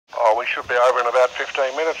Oh, we should be over in about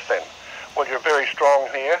 15 minutes then. Well, you're very strong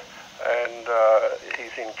here, and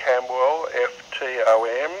he's in Camberwell,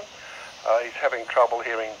 FTOM. He's having trouble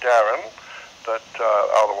hearing Darren, but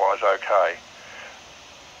otherwise okay.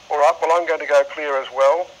 All right, well, I'm going to go clear as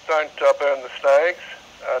well. Don't burn the snags.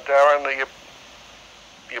 Darren,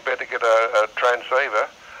 you better get a transceiver,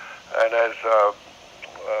 and as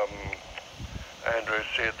Andrew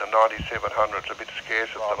said, the 9700's a bit scarce.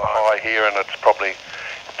 It's on a high here, and it's probably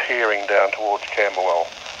peering down towards Camberwell.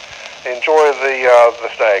 Enjoy the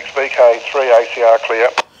snags. VK3 ACR clear.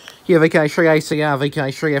 Yeah, VK3 ACR,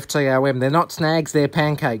 VK3 FTOM. They're not snags, they're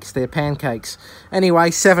pancakes. They're pancakes. Anyway,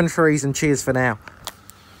 7 trees and cheers for now.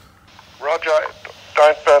 Roger.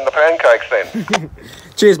 Don't burn the pancakes then.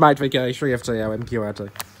 Cheers, mate, VK3 FTOM QRT.